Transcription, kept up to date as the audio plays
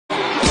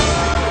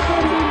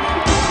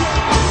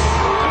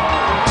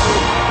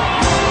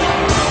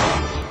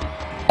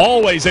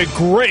Always a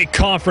great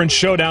conference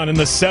showdown in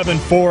the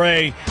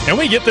 7-4A, and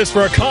we get this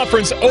for a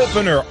conference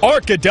opener.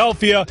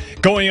 Arkadelphia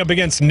going up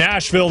against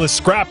Nashville. The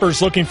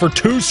Scrappers looking for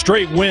 2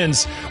 straight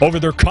wins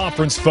over their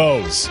conference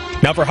foes.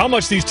 Now, for how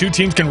much these two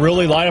teams can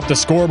really light up the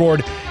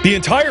scoreboard, the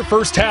entire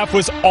first half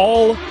was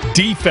all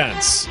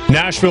defense.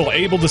 Nashville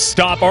able to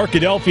stop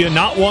Arkadelphia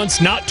not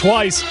once, not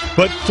twice,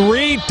 but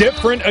 3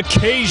 different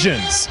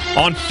occasions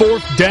on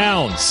 4th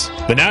downs.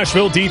 The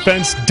Nashville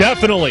defense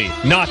definitely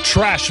not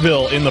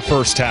Trashville in the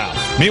first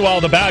half.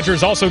 Meanwhile, the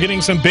Badgers also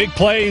getting some big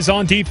plays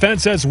on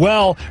defense as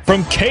well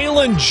from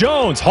Kalen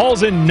Jones.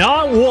 Hauls in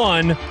not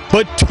 1,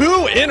 but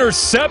 2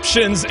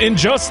 interceptions in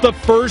just the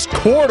first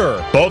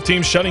quarter. Both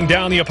teams shutting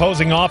down the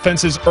opposing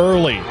offenses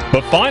early.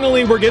 But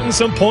finally, we're getting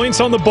some points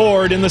on the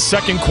board in the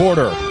second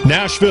quarter.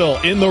 Nashville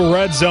in the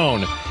red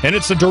zone, and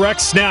it's a direct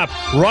snap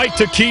right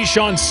to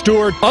Keyshawn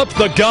Stewart. Up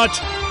the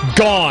gut.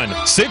 Gone.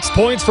 6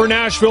 points for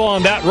Nashville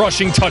on that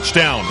rushing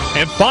touchdown.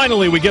 And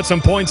finally, we get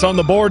some points on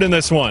the board in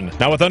this one.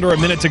 Now, with under a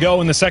minute to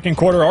go in the second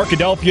quarter,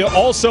 Arkadelphia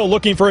also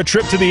looking for a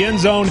trip to the end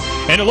zone,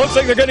 and it looks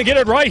like they're going to get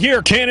it right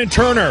here. Cannon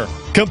Turner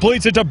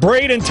completes it to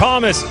Braden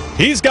Thomas.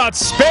 He's got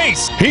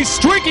space. He's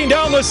streaking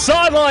down the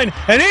sideline,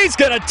 and he's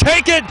going to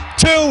take it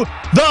to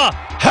the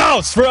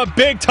house for a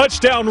big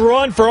touchdown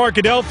run for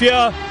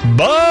Arkadelphia.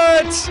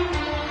 But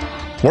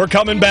we're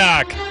coming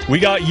back. We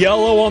got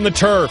yellow on the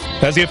turf,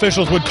 as the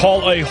officials would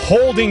call a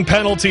holding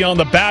penalty on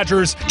the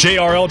Badgers.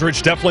 J.R.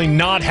 Eldridge definitely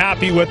not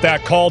happy with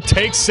that call.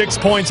 Takes 6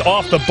 points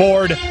off the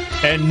board,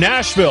 and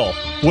Nashville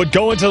would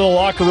go into the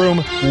locker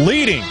room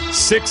leading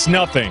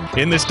 6-0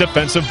 in this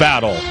defensive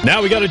battle.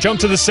 Now we got to jump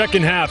to the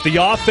second half. The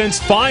offense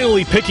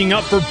finally picking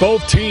up for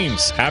both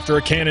teams. After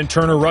a Cannon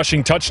Turner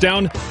rushing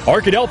touchdown,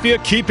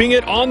 Arkadelphia keeping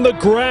it on the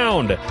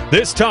ground.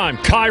 This time,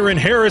 Kyron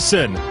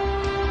Harrison.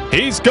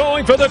 He's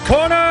going for the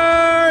corner,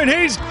 and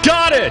he's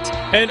got it!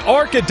 And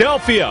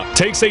Arkadelphia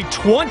takes a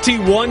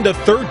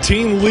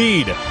 21-13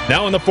 lead.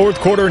 Now in the fourth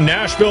quarter,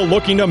 Nashville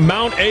looking to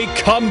mount a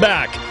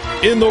comeback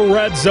in the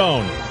red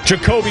zone.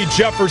 Jacoby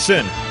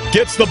Jefferson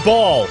gets the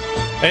ball,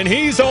 and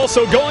he's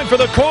also going for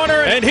the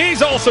corner, and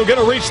he's also going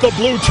to reach the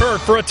blue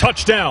turf for a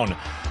touchdown.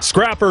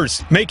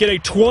 Scrappers make it a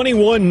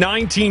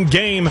 21-19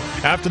 game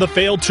after the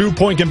failed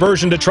 2-point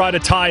conversion to try to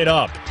tie it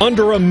up.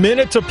 Under a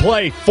minute to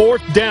play,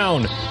 4th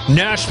down,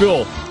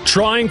 Nashville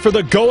trying for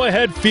the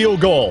go-ahead field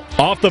goal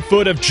off the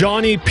foot of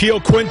Johnny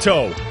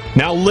Pioquinto.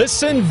 Now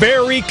listen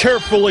very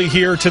carefully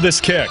here to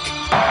this kick.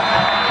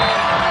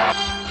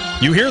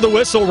 You hear the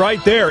whistle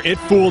right there. It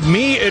fooled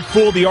me. It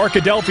fooled the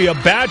Arkadelphia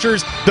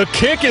Badgers. The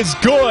kick is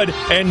good,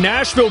 and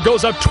Nashville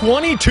goes up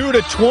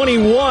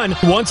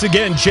 22-21. Once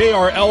again,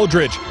 J.R.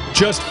 Eldridge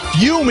just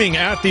fuming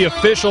at the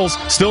officials.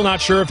 Still not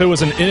sure if it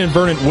was an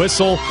inadvertent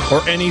whistle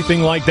or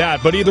anything like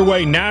that. But either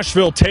way,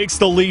 Nashville takes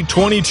the lead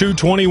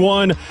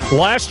 22-21.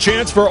 Last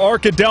chance for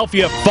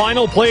Arkadelphia.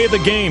 Final play of the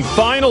game.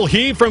 Final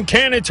heave from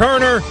Cannon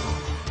Turner.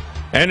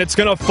 And it's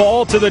going to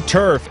fall to the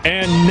turf.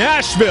 And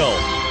Nashville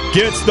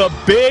gets the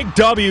big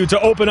W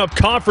to open up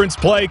conference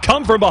play.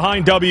 Come from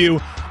behind W,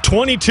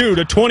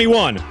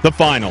 22-21, the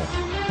final.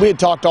 We had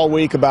talked all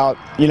week about,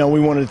 we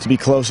wanted it to be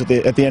close at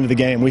the end of the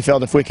game. We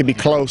felt if we could be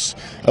close,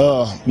 we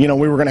were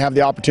going to have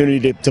the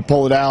opportunity to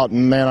pull it out.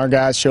 And, man, our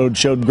guys showed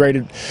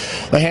great.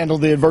 They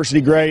handled the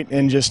adversity great,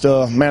 and just,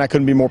 man, I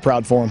couldn't be more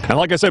proud for them. And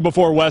like I said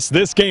before, Wes,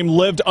 this game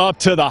lived up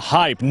to the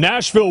hype.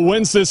 Nashville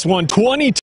wins this one 22.